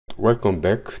Welcome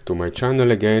back to my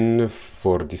channel again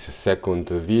for this second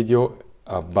video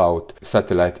about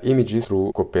satellite images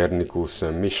through Copernicus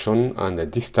mission, and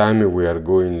this time we are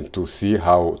going to see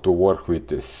how to work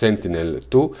with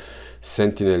Sentinel-2.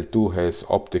 Sentinel-2 has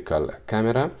optical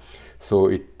camera, so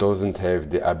it doesn't have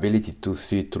the ability to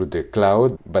see through the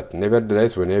cloud, but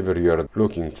nevertheless, whenever you are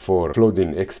looking for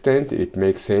flooding extent, it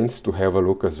makes sense to have a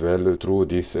look as well through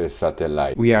this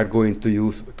satellite. We are going to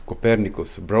use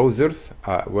Copernicus browsers,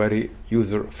 very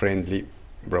user-friendly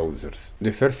browsers.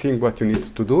 The first thing what you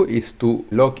need to do is to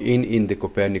log in the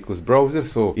Copernicus browser.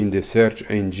 So in the search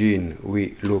engine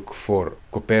we look for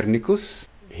Copernicus.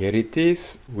 Here it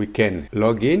is. We can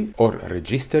log in or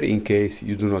register in case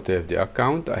you do not have the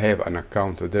account. I have an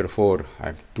account, therefore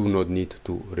I do not need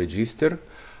to register.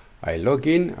 I log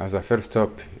in. As a first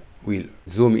step, we'll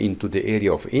zoom into the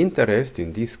area of interest.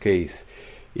 In this case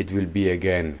it will be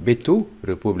again B2,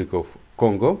 Republic of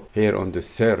Congo. Here on the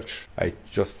search I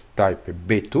just type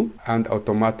B2 and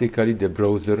automatically the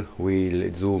browser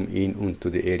will zoom in into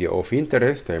the area of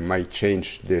interest. I might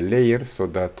change the layer so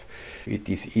that it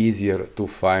is easier to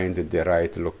find the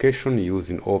right location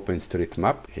using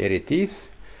OpenStreetMap. Here it is.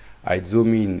 I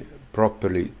zoom in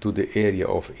properly to the area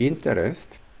of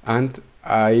interest and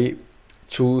I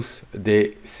choose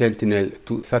the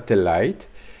Sentinel-2 satellite.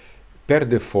 Per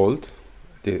default,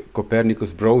 the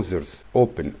Copernicus browsers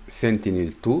open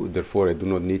Sentinel-2, therefore I do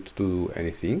not need to do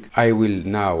anything. I will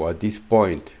now at this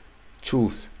point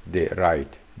choose the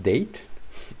right date.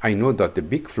 I know that the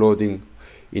big flooding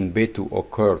in B2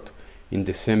 occurred in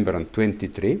December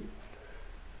 23,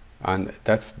 and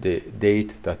that's the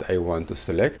date that I want to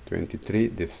select, 23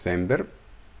 December.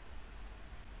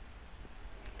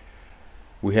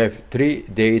 We have 3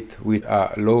 dates with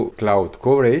a low cloud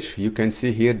coverage. You can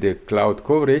see here the cloud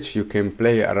coverage. You can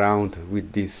play around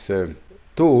with this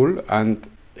tool and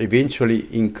eventually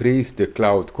increase the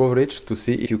cloud coverage to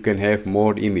see if you can have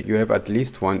more image. You have at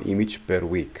least 1 image per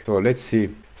week. So let's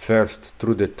see first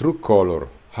through the true color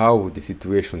how the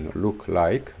situation look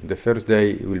like. The first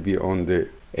day will be on the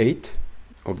 8th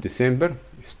of December.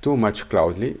 It's too much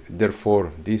cloudy,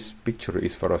 therefore this picture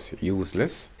is for us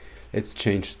useless. Let's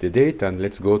change the date and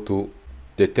let's go to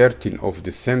the 13th of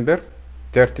December.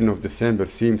 13th of December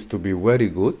seems to be very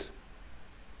good.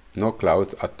 No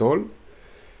clouds at all.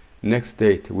 Next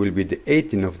date will be the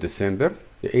 18th of December.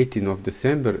 The 18th of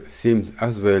December seems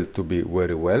as well to be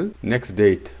very well. Next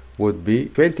date would be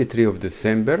 23 of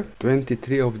December.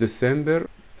 23 of December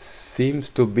seems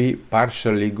to be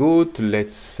partially good.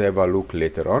 Let's have a look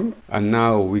later on. And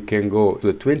now we can go to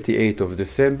the 28th of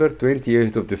December.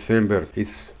 28th of December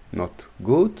is not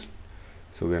good,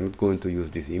 so we are not going to use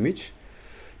this image.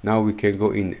 Now we can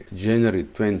go in January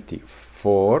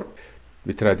 24.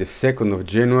 We try the 2nd of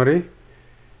January.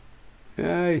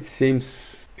 It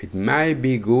seems it might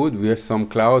be good. We have some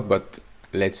cloud, but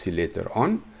let's see later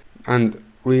on. And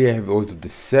we have also the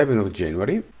 7th of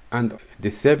January, and the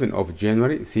 7th of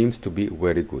January seems to be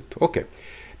very good. Okay,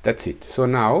 that's it. So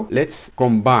now let's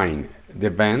combine the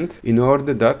band in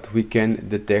order that we can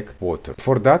detect water.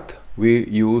 For that we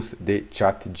use the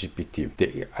ChatGPT,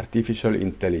 the artificial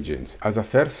intelligence. As a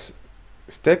first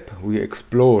step, we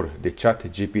explore the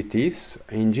ChatGPT's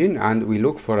engine and we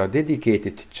look for a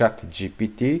dedicated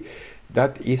ChatGPT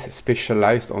that is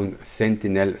specialized on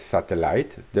Sentinel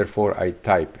satellite. Therefore I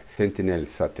type Sentinel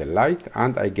satellite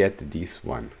and I get this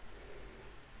one.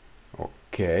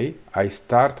 Okay, I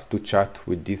start to chat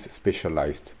with this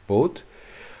specialized bot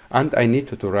and I need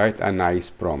to write a nice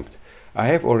prompt. I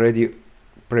have already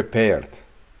prepared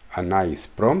a nice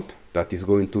prompt that is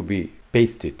going to be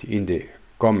pasted in the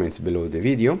comments below the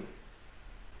video.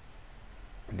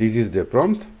 This is the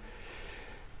prompt.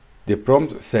 The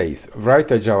prompt says,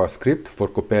 write a JavaScript for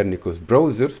Copernicus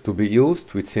browsers to be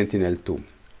used with Sentinel-2.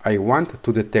 I want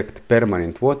to detect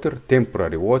permanent water,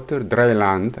 temporary water, dry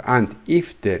land, and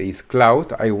if there is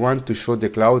cloud, I want to show the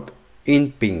cloud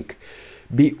in pink.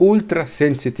 Be ultra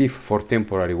sensitive for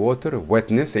temporary water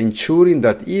wetness, ensuring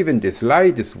that even the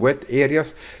slightest wet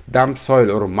areas, damp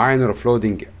soil or minor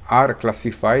flooding are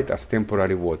classified as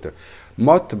temporary water.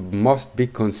 Must be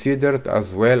considered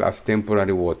as well as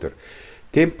temporary water.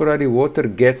 Temporary water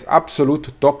gets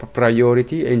absolute top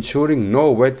priority, ensuring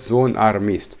no wet zone are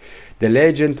missed. The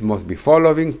legend must be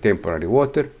following temporary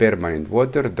water, permanent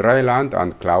water, dry land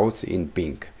and clouds in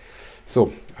pink.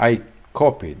 So I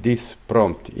copy this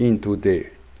prompt into the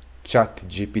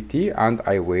ChatGPT and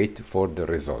I wait for the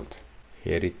result.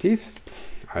 Here it is.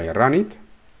 I run it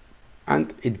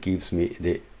and it gives me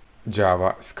the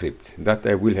JavaScript that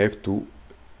I will have to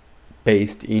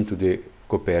paste into the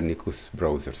Copernicus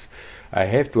browsers. I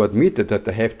have to admit that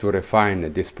I have to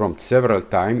refine this prompt several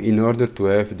times in order to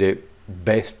have the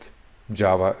best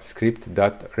JavaScript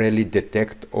that really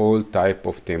detect all type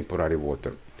of temporary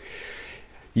water.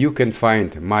 You can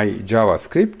find my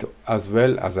JavaScript as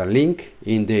well as a link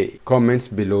in the comments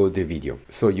below the video.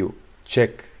 So you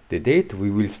check the date. We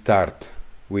will start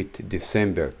with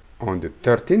December on the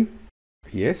 13th.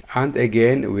 Yes, and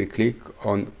again we click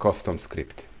on custom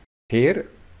script. Here,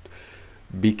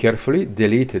 be carefully,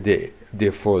 delete the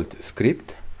default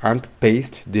script and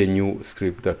paste the new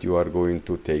script that you are going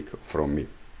to take from me.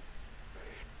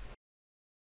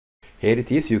 Here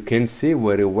it is. You can see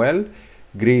very well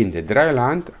green the dry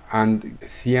land and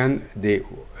cyan the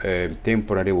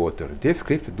temporary water. This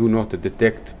script do not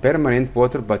detect permanent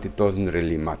water, but it doesn't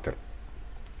really matter.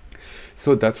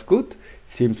 So that's good,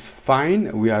 seems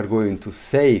fine. We are going to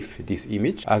save this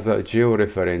image as a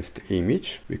georeferenced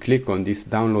image. We click on this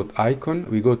download icon,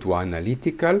 we go to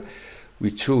analytical,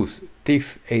 we choose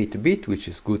TIFF 8-bit, which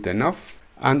is good enough,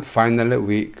 and finally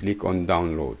we click on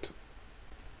download.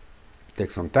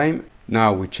 Take some time.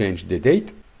 Now we change the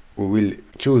date. We will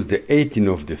choose the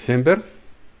 18th of December.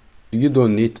 You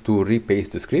don't need to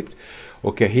repaste the script.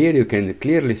 Okay, here you can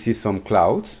clearly see some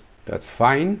clouds. That's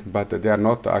fine, but they are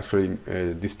not actually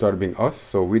disturbing us.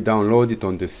 So we download it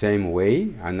on the same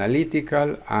way,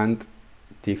 analytical and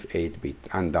TIFF 8-bit,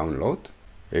 and download.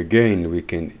 Again, we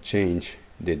can change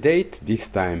the date. This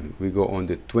time we go on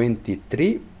the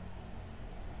 23.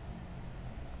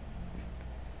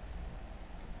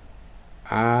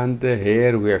 And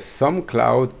here we have some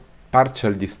cloud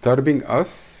partially disturbing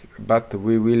us, but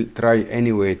we will try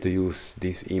anyway to use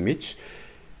this image.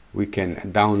 We can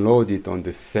download it on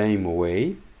the same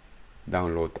way.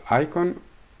 Download icon,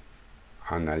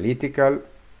 analytical,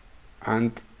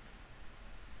 and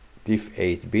TIFF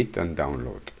 8-bit, and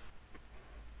download.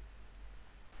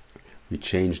 We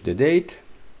change the date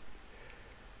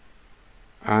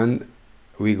and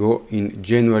we go in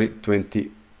January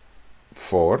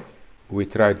 24. We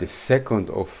tried the 2nd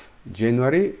of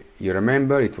January. You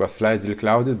remember it was slightly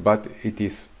clouded, but it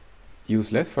is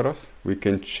useless for us. We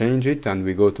can change it and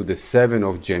we go to the 7th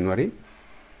of January.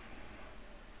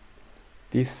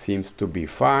 This seems to be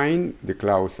fine. The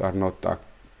clouds are not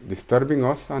disturbing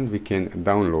us and we can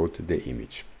download the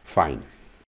image. Fine.